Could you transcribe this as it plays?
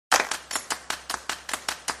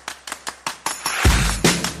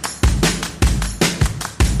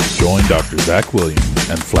Dr. Zach Williams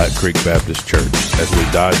and Flat Creek Baptist Church as we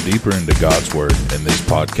dive deeper into God's Word in this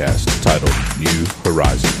podcast titled New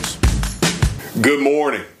Horizons. Good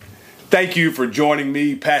morning. Thank you for joining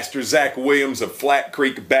me, Pastor Zach Williams of Flat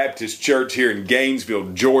Creek Baptist Church here in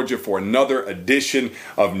Gainesville, Georgia, for another edition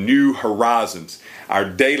of New Horizons, our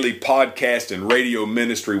daily podcast and radio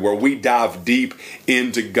ministry where we dive deep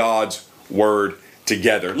into God's Word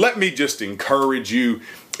together. Let me just encourage you,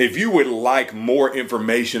 if you would like more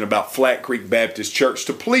information about Flat Creek Baptist Church,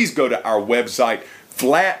 to please go to our website,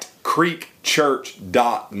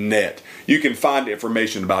 flatcreekchurch.net. You can find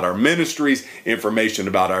information about our ministries, information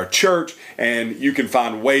about our church, and you can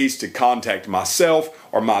find ways to contact myself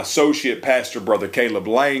or my associate pastor, Brother Caleb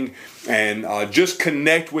Lang, and just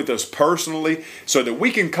connect with us personally so that we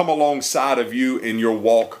can come alongside of you in your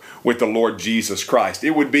walk with the Lord Jesus Christ.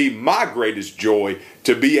 It would be my greatest joy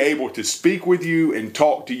to be able to speak with you and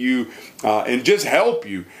talk to you and just help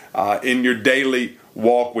you in your daily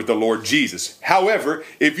walk with the Lord Jesus. However,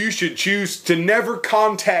 if you should choose to never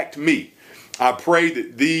contact me, I pray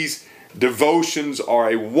that these devotions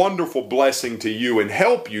are a wonderful blessing to you and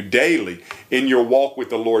help you daily in your walk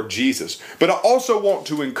with the Lord Jesus. But I also want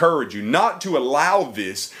to encourage you not to allow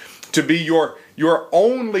this to be your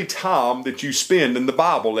only time that you spend in the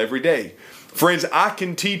Bible every day. Friends, I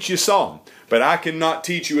can teach you some, but I cannot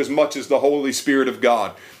teach you as much as the Holy Spirit of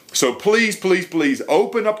God. So please, please, please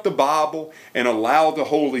open up the Bible and allow the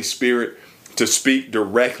Holy Spirit to speak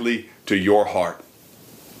directly to your heart.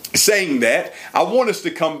 Saying that, I want us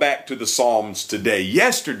to come back to the Psalms today.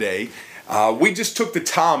 Yesterday, we just took the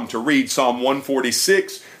time to read Psalm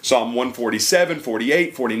 146, Psalm 147,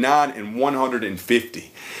 48, 49, and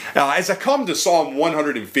 150. Now, as I come to Psalm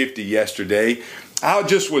 150 yesterday, I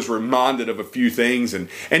just was reminded of a few things, and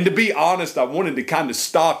to be honest, I wanted to kind of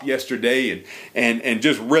stop yesterday and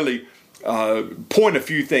just really point a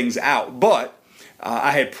few things out. But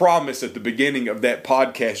I had promised at the beginning of that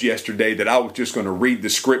podcast yesterday that I was just going to read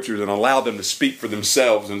the scriptures and allow them to speak for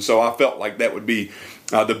themselves, and so I felt like that would be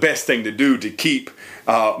the best thing to do to keep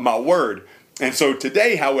my word. And so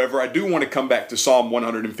today, however, I do want to come back to Psalm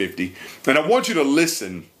 150, and I want you to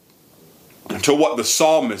listen to what the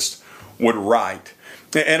psalmist would write.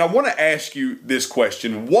 And I want to ask you this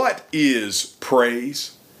question: what is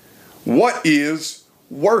praise? What is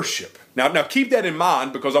worship? Now keep that in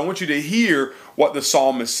mind, because I want you to hear what the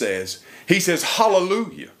psalmist says. He says,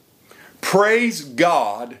 hallelujah. Praise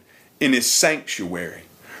God in his sanctuary.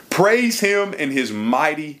 Praise him in his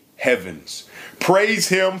mighty heavens. Praise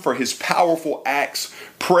him for his powerful acts.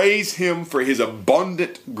 Praise him for his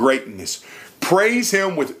abundant greatness. Praise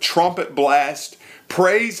him with trumpet blast.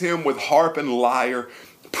 Praise him with harp and lyre.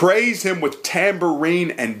 Praise him with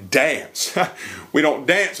tambourine and dance. We don't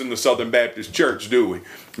dance in the Southern Baptist Church, do we?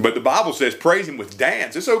 But the Bible says praise him with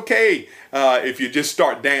dance. It's okay if you just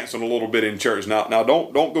start dancing a little bit in church. Now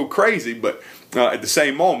don't go crazy, but at the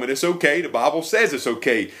same moment, it's okay. The Bible says it's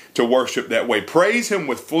okay to worship that way. Praise him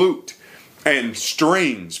with flute and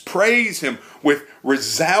strings. Praise him with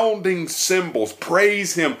resounding cymbals.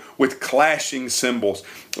 Praise him with clashing cymbals.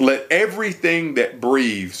 Let everything that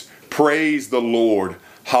breathes praise the Lord.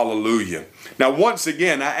 Hallelujah. Now, once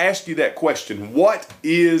again, I ask you that question: what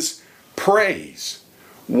is praise?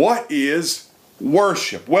 What is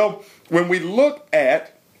worship? Well, when we look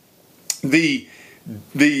at the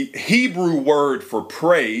Hebrew word for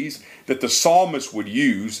praise that the psalmist would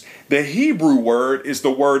use, the Hebrew word is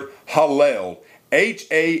the word hallel,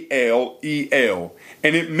 H-A-L-E-L,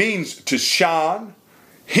 and it means to shine,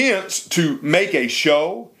 hence to make a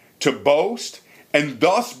show, to boast, and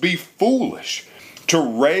thus be foolish, to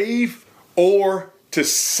rave, or to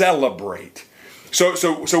celebrate.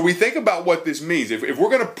 So we think about what this means. If we're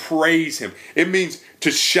going to praise him, it means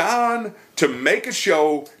to shine, to make a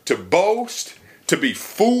show, to boast, to be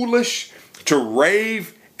foolish, to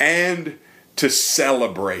rave, and to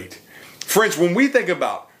celebrate. Friends, when we think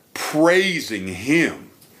about praising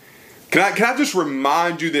him, can I just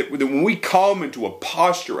remind you that when we come into a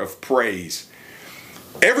posture of praise,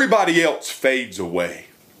 everybody else fades away.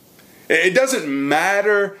 It doesn't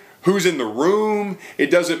matter who's in the room.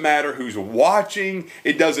 It doesn't matter who's watching.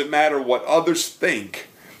 It doesn't matter what others think.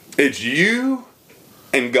 It's you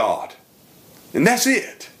and God. And that's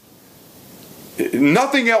it.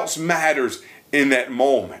 Nothing else matters in that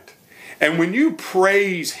moment. And when you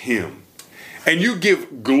praise him and you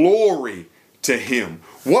give glory to him,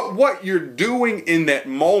 what you're doing in that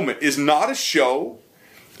moment is not a show,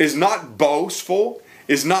 is not boastful,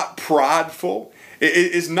 is not prideful. It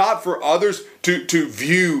is not for others to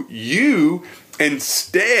view you.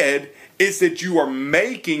 Instead, it's that you are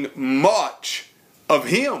making much of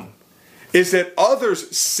him. is that others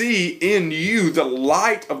see in you the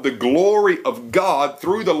light of the glory of God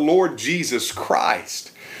through the Lord Jesus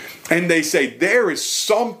Christ. And they say there is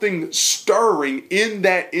something stirring in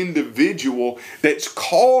that individual that's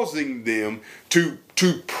causing them to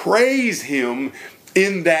praise Him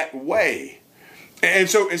in that way. And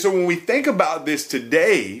so when we think about this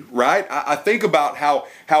today, right, I think about how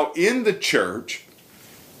in the church,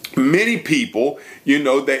 many people,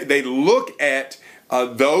 they look at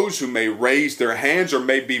those who may raise their hands or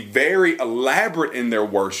may be very elaborate in their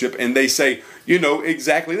worship, and they say,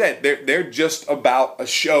 exactly that. They're just about a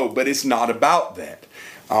show, but it's not about that.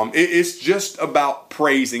 It's just about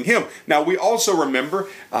praising Him. Now, we also remember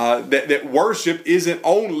that worship isn't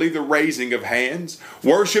only the raising of hands.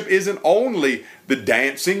 Worship isn't only the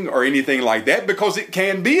dancing or anything like that, because it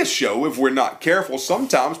can be a show if we're not careful.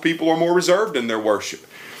 Sometimes people are more reserved in their worship.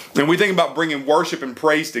 And we think about bringing worship and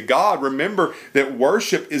praise to God. Remember that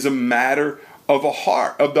worship is a matter of the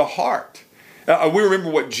heart. We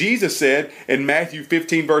remember what Jesus said in Matthew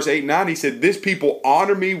 15, verse 8 and 9. He said, "This people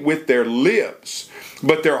honor me with their lips,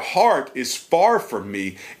 but their heart is far from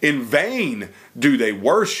me. In vain do they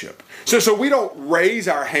worship." So we don't raise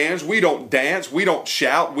our hands, we don't dance, we don't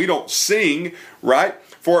shout, we don't sing, right?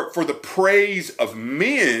 For the praise of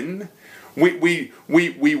men. We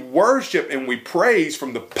worship and we praise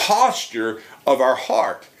from the posture of our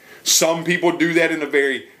heart. Some people do that in a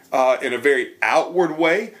very outward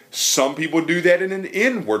way. Some people do that in an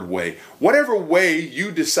inward way. Whatever way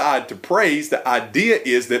you decide to praise, the idea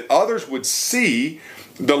is that others would see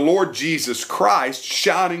the Lord Jesus Christ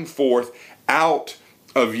shining forth out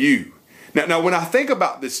of you. Now, when I think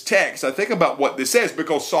about this text, I think about what this says,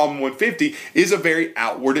 because Psalm 150 is a very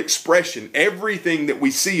outward expression. Everything that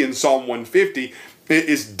we see in Psalm 150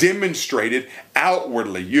 is demonstrated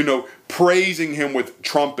outwardly. Praising Him with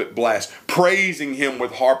trumpet blast, praising Him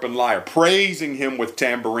with harp and lyre, praising Him with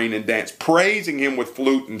tambourine and dance, praising Him with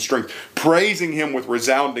flute and strings, praising Him with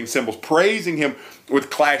resounding cymbals, praising Him with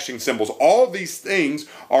clashing cymbals. All these things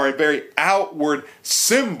are a very outward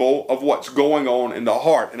symbol of what's going on in the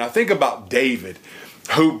heart. And I think about David,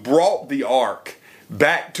 who brought the ark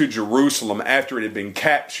back to Jerusalem after it had been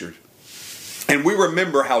captured. And we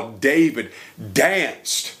remember how David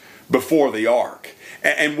danced before the ark.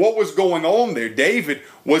 And what was going on there? David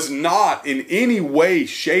was not in any way,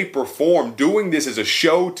 shape, or form doing this as a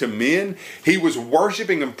show to men. He was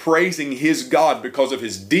worshiping and praising his God because of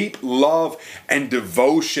his deep love and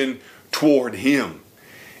devotion toward Him.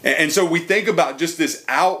 And so we think about just this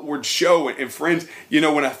outward show. And friends,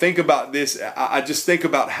 when I think about this, I just think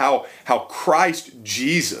about how Christ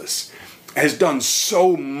Jesus has done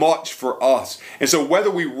so much for us. And so whether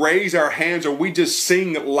we raise our hands or we just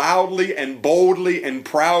sing loudly and boldly and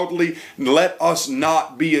proudly, let us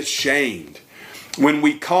not be ashamed when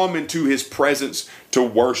we come into His presence to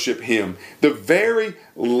worship Him. The very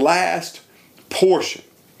last portion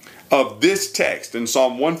of this text in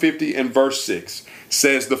Psalm 150 and verse 6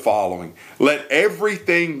 says the following: "Let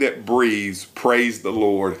everything that breathes praise the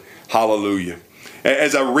Lord. Hallelujah."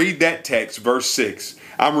 As I read that text, verse 6,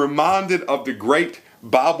 I'm reminded of the great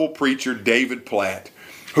Bible preacher David Platt,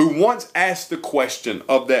 who once asked the question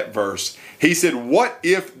of that verse. He said, what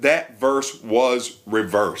if that verse was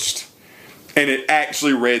reversed? And it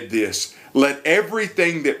actually read this: "Let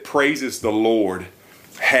everything that praises the Lord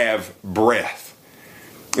have breath."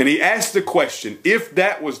 And he asked the question, if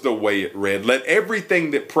that was the way it read, let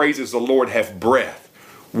everything that praises the Lord have breath,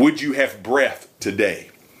 would you have breath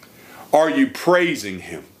today? Are you praising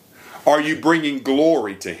Him? Are you bringing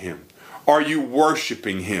glory to Him? Are you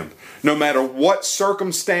worshiping Him? No matter what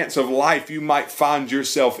circumstance of life you might find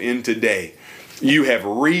yourself in today, you have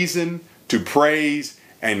reason to praise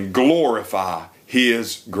and glorify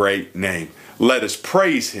His great name. Let us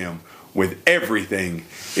praise Him with everything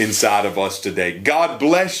inside of us today. God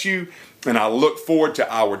bless you, and I look forward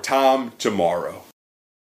to our time tomorrow.